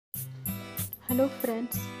Hello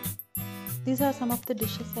friends, these are some of the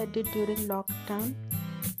dishes I did during lockdown.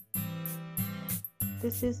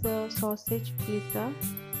 This is a sausage pizza.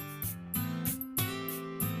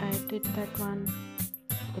 I did that one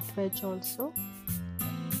with veg also.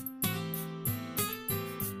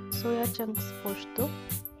 Soya chunks posto,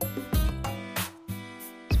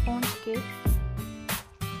 sponge cake,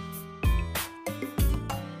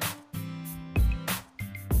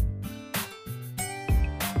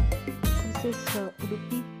 this is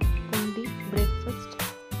Udupi Pundi breakfast,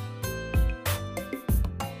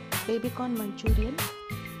 baby corn Manchurian,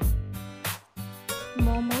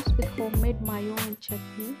 momos with homemade mayo and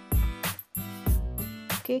chutney,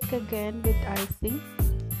 cake again with icing.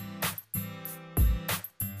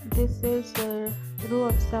 This is roux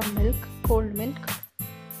of some milk, cold milk,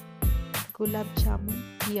 gulab jamun,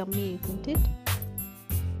 yummy isn't it?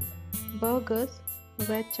 Burgers,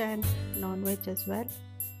 veg and non-veg as well.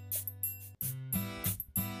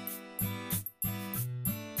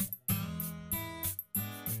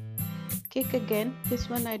 Cake again, this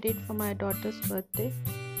one I did for my daughter's birthday.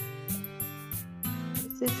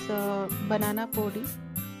 This is banana podi,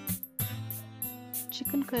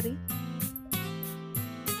 chicken curry,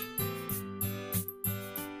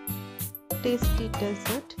 tasty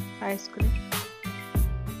dessert, ice cream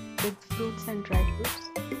with fruits and dry fruits,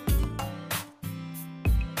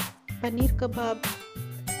 paneer kebab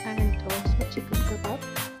and also chicken kebab.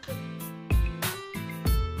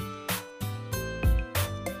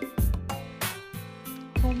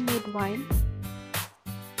 Homemade wine,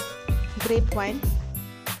 grape wine,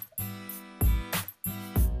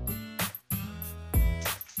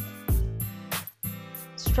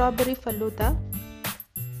 strawberry faluda,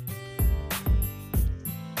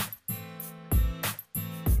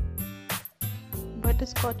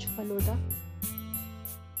 butterscotch faluda,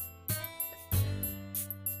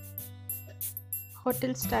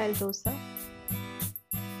 hotel style dosa,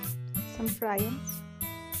 some fry-ins,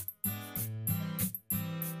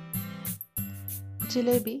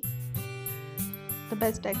 jalebi, the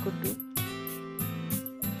best I could do,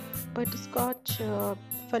 butterscotch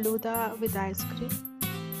faluda with ice cream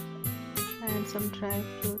and some dry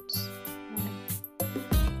fruits and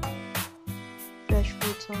fresh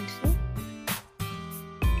fruits also.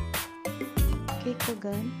 Cake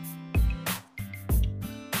again.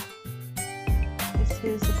 This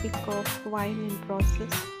is a pick of wine in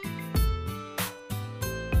process.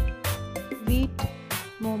 Wheat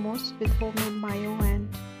momos with homemade mayo and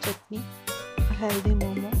chutney, a healthy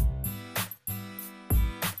momo.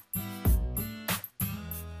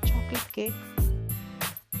 Chocolate cake.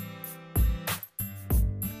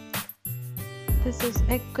 This is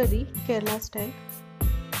egg curry, Kerala style.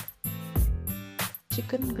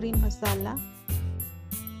 Chicken green masala.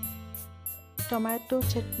 Tomato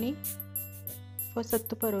chutney for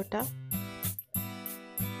sattu parota.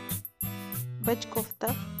 Veg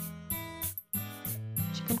kofta.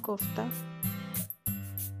 Chicken kofta.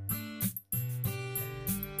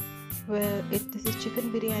 This is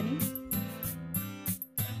chicken biryani.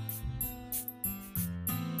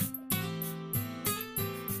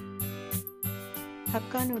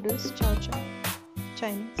 Hakka noodles, chow chow,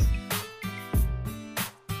 Chinese.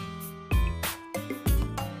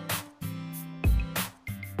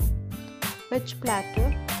 Veg platter.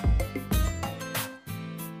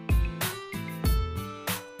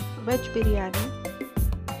 Veg biryani.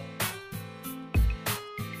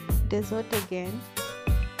 Dessert again.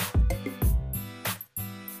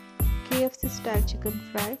 KFC style chicken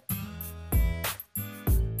fry.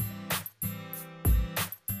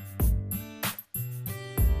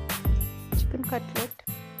 Chicken cutlet.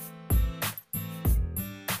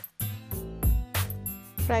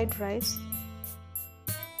 Fried rice.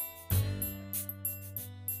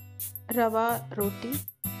 Rava roti.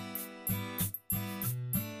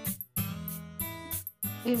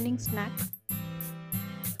 Evening snack.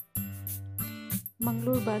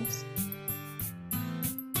 Mangalore buns.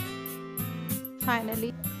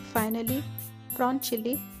 Finally, prawn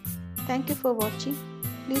chili. Thank you for watching.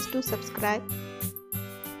 Please do subscribe.